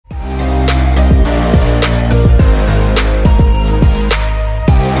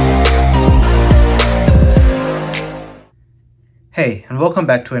Hey, and welcome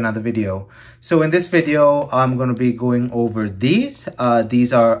back to another video. So in this video, I'm going to be going over these.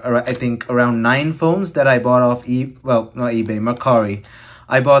 These are, I think, around 9 phones that I bought off Mercari.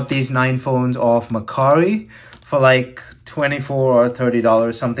 I bought these 9 phones off Mercari for like $24 or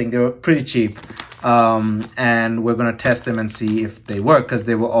 $30, something. They were pretty cheap. And we're going to test them and see if they work because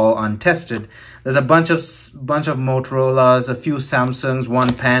they were all untested. There's a bunch of Motorola's, a few Samsungs, one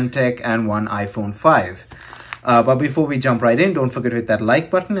Pantech, and one iPhone 5. But before we jump right in, don't forget to hit that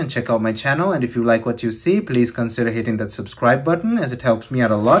like button and check out my channel. And if you like what you see, please consider hitting that subscribe button as it helps me out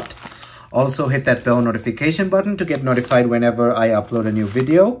a lot. Also hit that bell notification button to get notified whenever I upload a new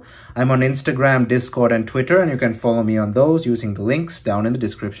video. I'm on Instagram, Discord, and Twitter, and you can follow me on those using the links down in the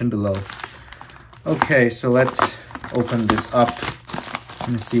description below. Okay, so let's open this up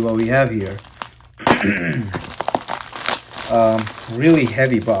and see what we have here. Really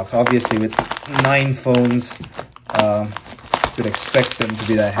heavy box, obviously with 9 phones. Should expect them to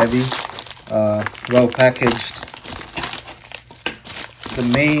be that heavy. Well packaged.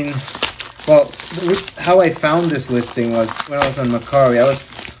 How I found this listing was when I was on Mercari. I was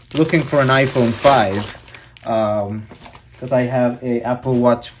looking for an iPhone 5 because I have a Apple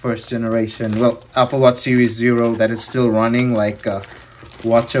Watch first generation, Apple Watch Series 0 that is still running, like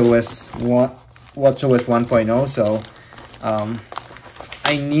WatchOS 1.0. So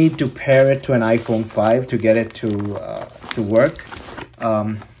I need to pair it to an iPhone 5 to get it to work.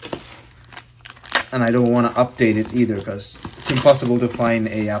 And I don't want to update it either because it's impossible to find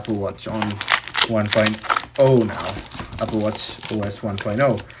a Apple Watch on 1.0 now. Apple Watch OS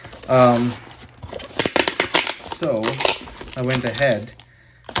 1.0. So I went ahead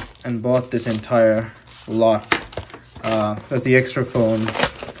and bought this entire lot because the extra phones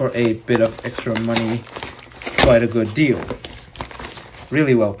for a bit of extra money is quite a good deal.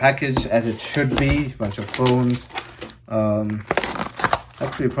 Really well packaged, as it should be. Bunch of phones.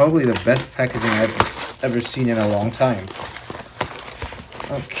 Actually, probably the best packaging I've ever seen in a long time.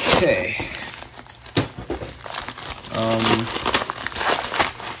 Okay.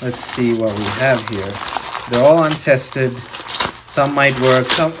 Let's see what we have here. They're all untested. Some might work.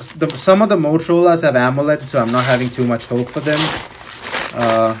 Some of the Motorola's have AMOLED, so I'm not having too much hope for them.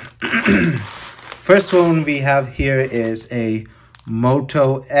 First phone we have here is a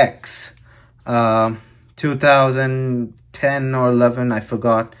Moto X, 2010 or 11, I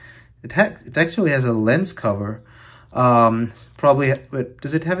forgot. It actually has a lens cover. Probably,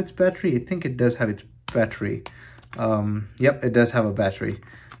 does it have its battery? I think it does have its battery. Yep, it does have a battery.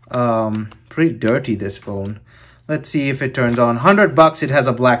 Pretty dirty, this phone. Let's see if it turns on. $100. It has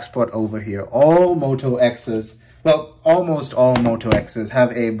a black spot over here. All Moto X's, well, almost all Moto X's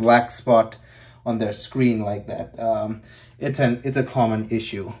have a black spot on their screen like that. It's a common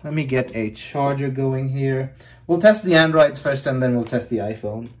issue. Let me get a charger going here. We'll test the Androids first and then we'll test the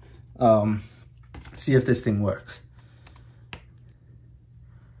iPhone. See if this thing works.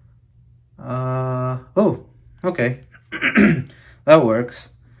 Oh, okay. That works.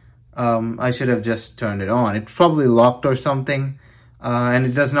 I should have just turned it on. It's probably locked or something. And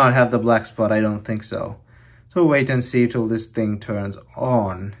it does not have the black spot. I don't think so. So wait and see till this thing turns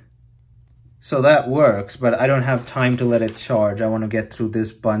on. So that works, but I don't have time to let it charge. I want to get through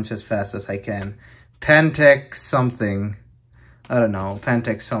this bunch as fast as I can. Pantech something. I don't know.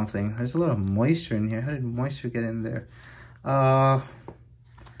 Pantech something. There's a lot of moisture in here. How did moisture get in there?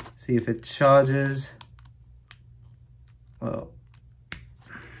 See if it charges. Well.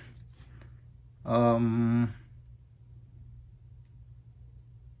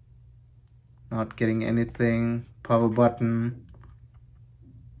 Not getting anything. Power button.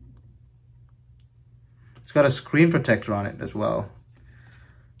 It's got a screen protector on it as well.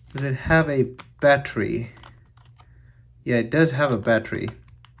 Does it have a battery? Yeah, it does have a battery.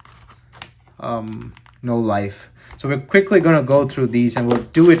 No life. So we're quickly going to go through these and we'll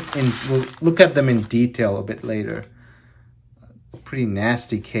look at them in detail a bit later. Pretty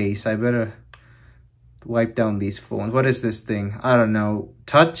nasty case. I better wipe down these phones. What is this thing? I don't know.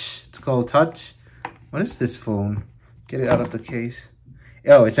 Touch? It's called Touch. What is this phone? Get it out of the case.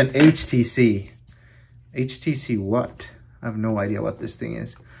 Oh, it's an HTC. HTC what? I have no idea what this thing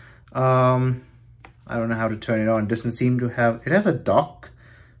is. I don't know how to turn it on. It doesn't seem to have... It has a dock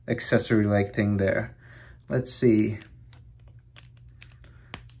accessory-like thing there. Let's see.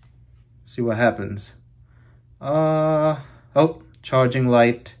 See what happens. Oh, charging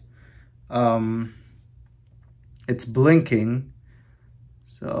light. It's blinking.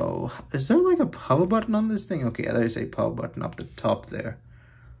 So, is there like a power button on this thing? Okay, there's a power button up the top there.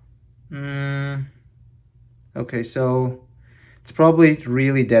 Okay, so it's probably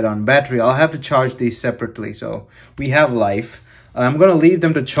really dead on battery. I'll have to charge these separately. So we have life. I'm gonna leave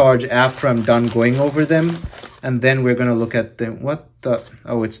them to charge after I'm done going over them, and then we're gonna look at them. What the?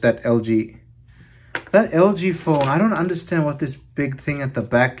 Oh, it's that LG. That LG phone. I don't understand what this big thing at the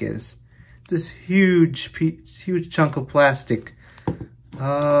back is. It's this huge chunk of plastic.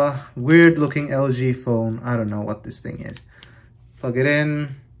 Weird looking LG phone. I don't know what this thing is. Plug it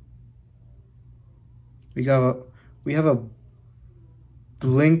in. We have a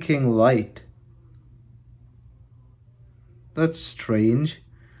blinking light. That's strange.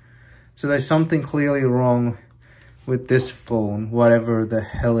 So there's something clearly wrong with this phone, whatever the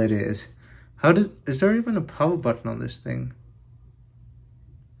hell it is. Is there even a power button on this thing?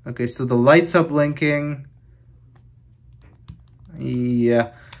 Okay, so the lights are blinking.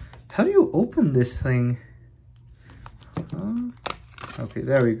 Yeah. How do you open this thing? Okay,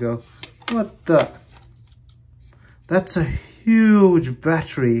 there we go. What the? That's a huge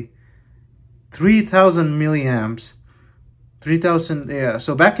battery. 3000 milliamps. 3000, yeah.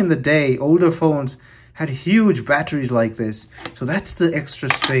 So back in the day, older phones had huge batteries like this. So that's the extra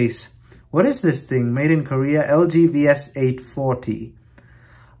space. What is this thing? Made in Korea, LG VS840.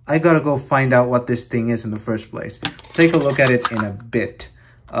 I gotta go find out what this thing is in the first place. Take a look at it in a bit.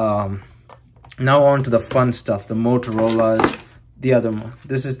 Now on to the fun stuff, the Motorola's, the other one.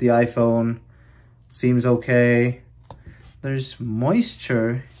 This is the iPhone. Seems okay. There's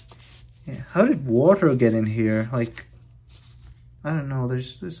moisture. Yeah, how did water get in here? Like, I don't know.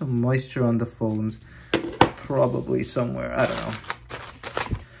 There's some moisture on the phones. Probably somewhere. I don't know.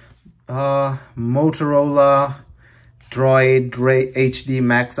 Motorola Droid HD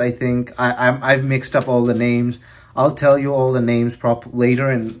Max, I think. I've mixed up all the names. I'll tell you all the names later,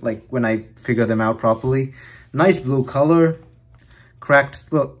 and like when I figure them out properly. Nice blue color. Cracked,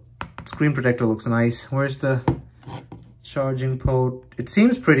 well, screen protector looks nice. Where's the charging port? It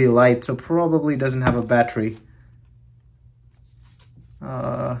seems pretty light, so probably doesn't have a battery.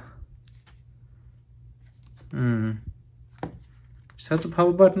 Is that the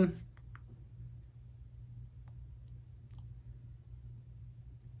power button?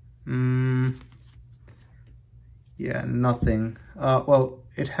 Yeah, nothing. Well,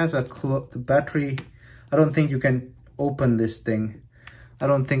 it has the battery. I don't think you can open this thing. I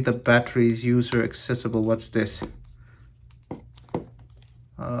don't think the battery is user accessible. What's this?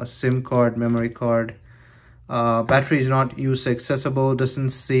 SIM card, memory card. Battery is not user accessible. Doesn't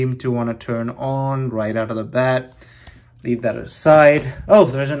seem to want to turn on right out of the bat. Leave that aside. Oh,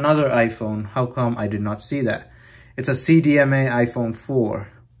 there's another iPhone. How come I did not see that? It's a CDMA iPhone 4.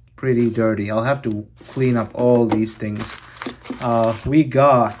 Pretty dirty. I'll have to clean up all these things. We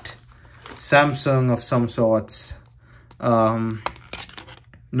got Samsung of some sorts.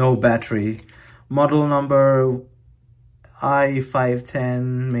 No battery. Model number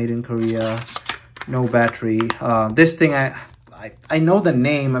I510, made in Korea. No battery. This thing, I know the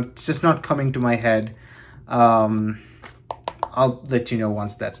name. It's just not coming to my head. I'll let you know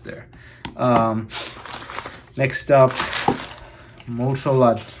once that's there. Next up,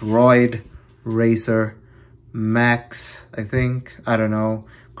 Motorola Droid Razr Max, I think. I don't know.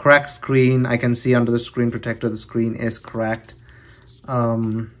 Cracked screen. I can see under the screen protector the screen is cracked.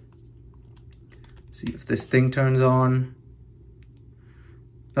 See if this thing turns on.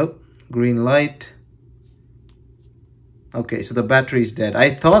 Oh, green light. Okay, so the battery's dead.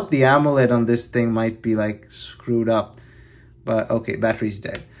 I thought the AMOLED on this thing might be like screwed up. But okay, battery's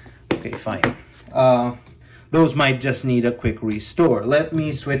dead. Okay, fine. Those might just need a quick restore. Let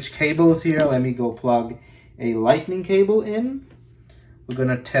me switch cables here. Let me go plug a lightning cable in. We're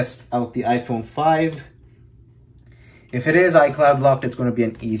gonna test out the iPhone 5. If it is iCloud locked, it's gonna be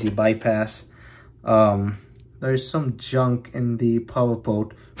an easy bypass. There's some junk in the power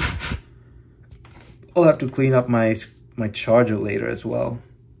port. I'll have to clean up my charger later as well.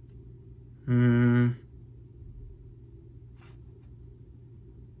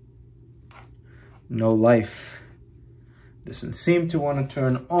 No life. Doesn't seem to want to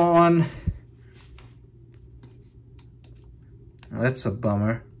turn on. That's a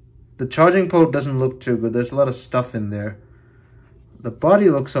bummer. The charging port doesn't look too good. There's a lot of stuff in there. The body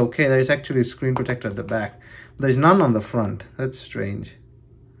looks okay. There's actually a screen protector at the back. There's none on the front. That's strange.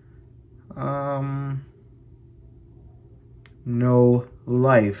 No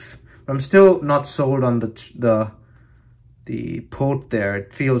life. But I'm still not sold on the port there.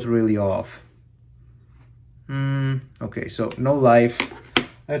 It feels really off. Okay, so no life.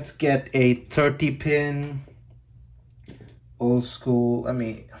 Let's get a 30 pin. Old school. Let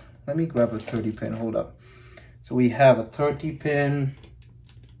me grab a 30 pin. Hold up. So we have a 30 pin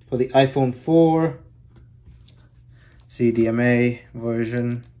for the iPhone 4 CDMA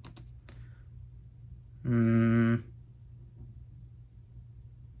version.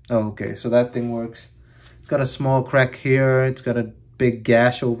 Okay, so that thing works. It's got a small crack here. It's got a big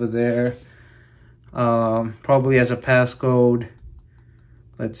gash over there. Probably has a passcode.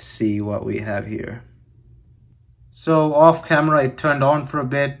 Let's see what we have here. So off camera, it turned on for a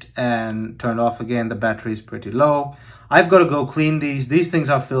bit and turned off again. The battery is pretty low. I've got to go clean these. These things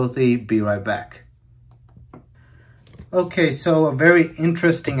are filthy. Be right back. Okay, so a very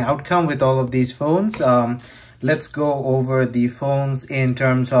interesting outcome with all of these phones. Let's go over the phones in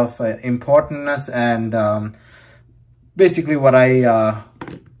terms of importance and basically what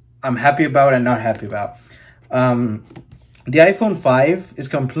I'm happy about and not happy about. The iPhone 5 is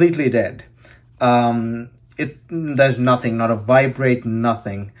completely dead. There's nothing, not a vibrate,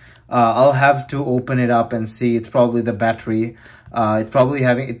 nothing. I'll have to open it up and see. It's probably the battery. It probably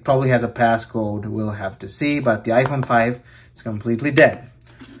has a passcode. We'll have to see. But the iPhone 5 is completely dead.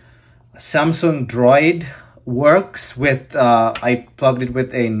 Samsung Droid works with. I plugged it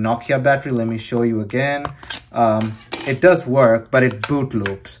with a Nokia battery. Let me show you again. It does work, but it boot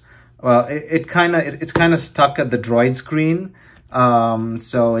loops. Well, it's kind of stuck at the Droid screen.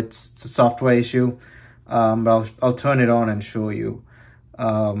 So it's a software issue. But I'll turn it on and show you.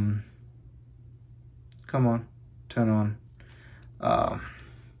 Come on, turn on.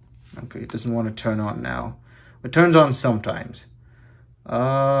 Okay, it doesn't want to turn on now. It turns on sometimes. Do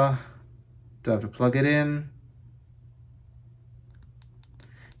I have to plug it in?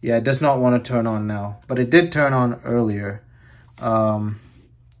 Yeah, it does not want to turn on now, but it did turn on earlier.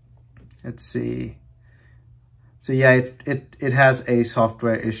 Let's see. So yeah, it has a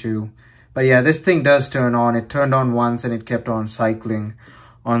software issue. But yeah, this thing does turn on. It turned on once and it kept on cycling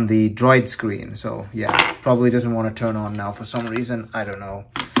on the Droid screen. So yeah, probably doesn't want to turn on now for some reason. I don't know.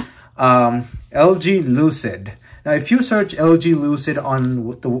 LG Lucid. Now, if you search LG Lucid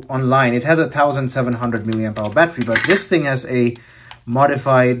online, it has a 1700 milliamp hour battery, but this thing has a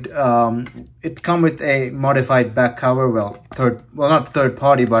modified, it come with a modified back cover. Well, not third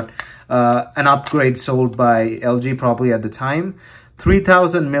party, but an upgrade sold by LG probably at the time.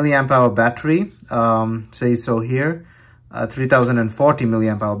 3000 milliamp hour battery, says so here. 3040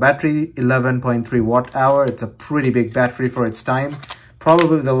 milliamp hour battery, 11.3 watt hour. It's a pretty big battery for its time.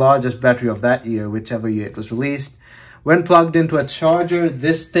 Probably the largest battery of that year, whichever year it was released. When plugged into a charger,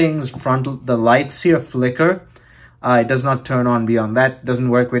 this thing's the lights here flicker. It does not turn on beyond that. Doesn't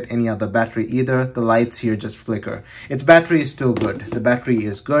work with any other battery either. The lights here just flicker. Its battery is still good. The battery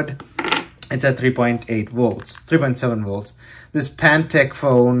is good. It's at 3.8 volts, 3.7 volts. This Pantech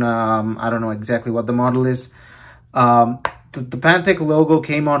phone, I don't know exactly what the model is. The Pantech logo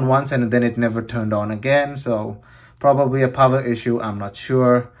came on once and then it never turned on again. So probably a power issue, I'm not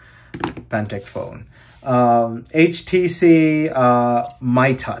sure. Pantech phone. HTC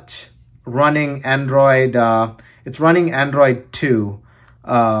MyTouch, running Android, it's running Android 2.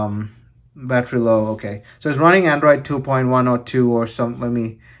 Battery low, okay. So it's running Android 2.1 or 2 or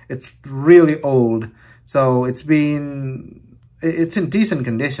something. It's really old. So it's in decent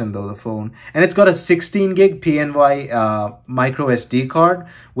condition though, the phone. And it's got a 16 gig PNY micro SD card,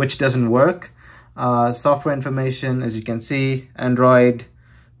 which doesn't work. Software information, as you can see, Android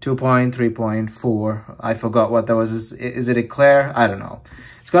 2.3.4. I forgot what that was. Is it Eclair? I don't know.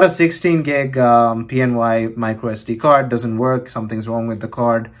 It's got a 16 gig PNY micro SD card. Doesn't work. Something's wrong with the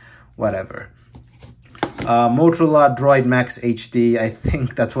card. Whatever. Motorola Droid Max HD. I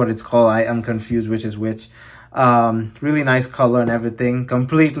think that's what it's called. I am confused which is which. Really nice color and everything.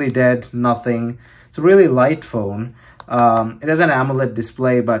 Completely dead. Nothing. It's a really light phone. It has an AMOLED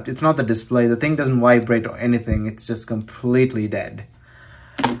display, but it's not the display. The thing doesn't vibrate or anything. It's just completely dead.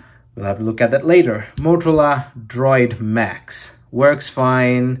 We'll have to look at that later. Motorola Droid Maxx. Works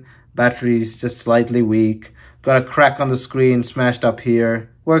fine. Battery's just slightly weak. Got a crack on the screen, smashed up here.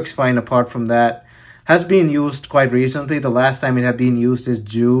 Works fine apart from that. Has been used quite recently. The last time it had been used is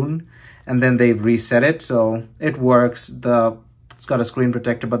June. And then they've reset it. So it works. It's got a screen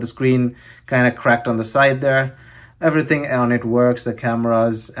protector, but the screen kind of cracked on the side there. Everything on it works. The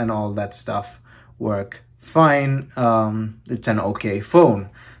cameras and all that stuff work fine. It's an okay phone.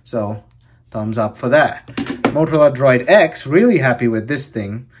 So thumbs up for that. Motorola Droid X, really happy with this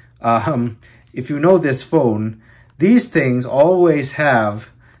thing. If you know this phone, these things always have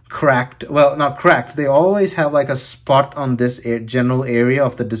cracked, well, not cracked, they always have like a spot on this general area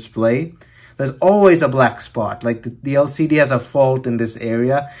of the display. There's always a black spot, like the LCD has a fault in this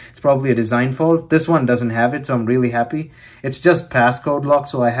area. It's probably a design fault. This one doesn't have it, so I'm really happy. It's just passcode lock,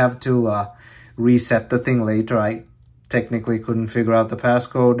 so I have to reset the thing later. I technically couldn't figure out the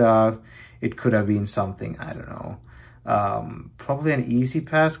passcode. It could have been something, I don't know. Probably an easy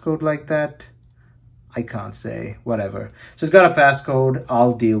passcode like that. I can't say, whatever. So it's got a passcode,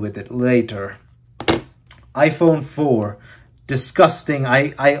 I'll deal with it later. iPhone 4, disgusting.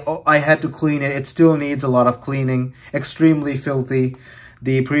 I had to clean it. It still needs a lot of cleaning, extremely filthy.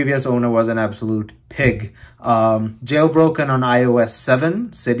 The previous owner was an absolute pig. Jailbroken on iOS 7,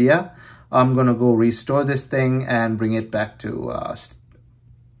 Cydia. I'm gonna go restore this thing and bring it back to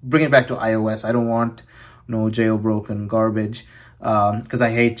iOS. I don't want no jailbroken garbage, because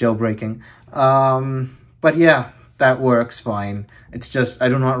I hate jailbreaking. But yeah, that works fine. It's just, I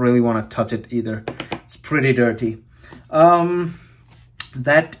do not really want to touch it either. It's pretty dirty.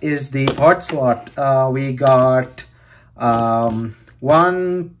 That is the part slot. We got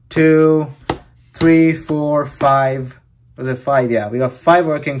 1, 2, 3, 4, 5. Was it 5? Yeah, we got 5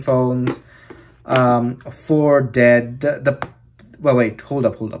 working phones. 4 dead. Well, wait, hold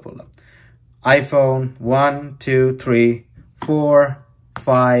up. iPhone 1, 2, 3, 4,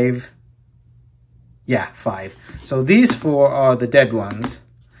 5. Yeah, 5. So these 4 are the dead ones.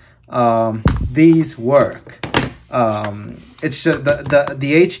 These work. It's just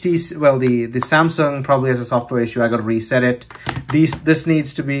the HTC, well, the Samsung probably has a software issue. I gotta reset it. This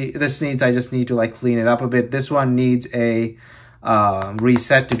needs, I just need to like clean it up a bit. This one needs a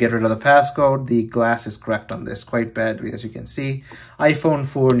reset to get rid of the passcode. The glass is cracked on this quite badly, as you can see. iPhone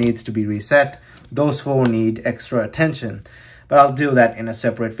 4 needs to be reset. Those 4 need extra attention, but I'll do that in a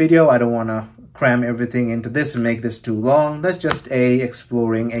separate video. I don't want to cram everything into this and make this too long. That's just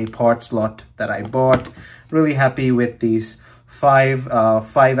exploring a part slot that I bought. Really happy with these 5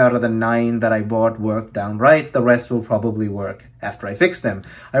 out of the 9 that I bought worked downright. The rest will probably work after I fix them.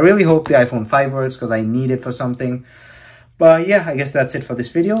 I really hope the iPhone 5 works because I need it for something. But yeah, I guess that's it for this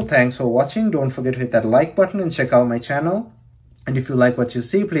video. Thanks for watching. Don't forget to hit that like button and check out my channel. And if you like what you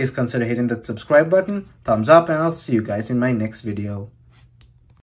see, please consider hitting that subscribe button, thumbs up, and I'll see you guys in my next video.